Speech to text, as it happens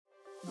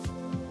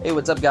Hey,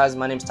 what's up, guys?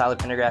 My name is Tyler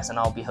Pendergrass, and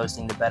I'll be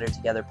hosting the Better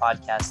Together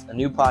podcast, a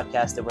new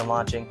podcast that we're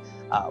launching.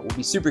 We'll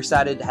be super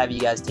excited to have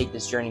you guys take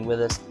this journey with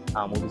us.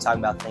 We'll be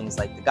talking about things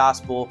like the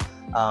gospel,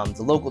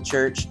 the local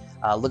church,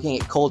 looking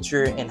at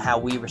culture and how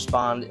we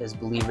respond as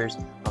believers.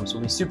 So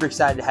we'll be super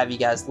excited to have you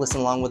guys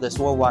listen along with us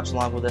or watch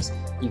along with us.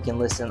 You can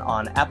listen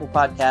on Apple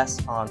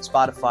Podcasts, on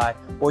Spotify,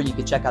 or you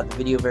can check out the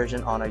video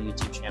version on our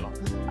YouTube channel.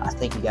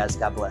 Thank you, guys.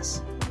 God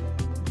bless.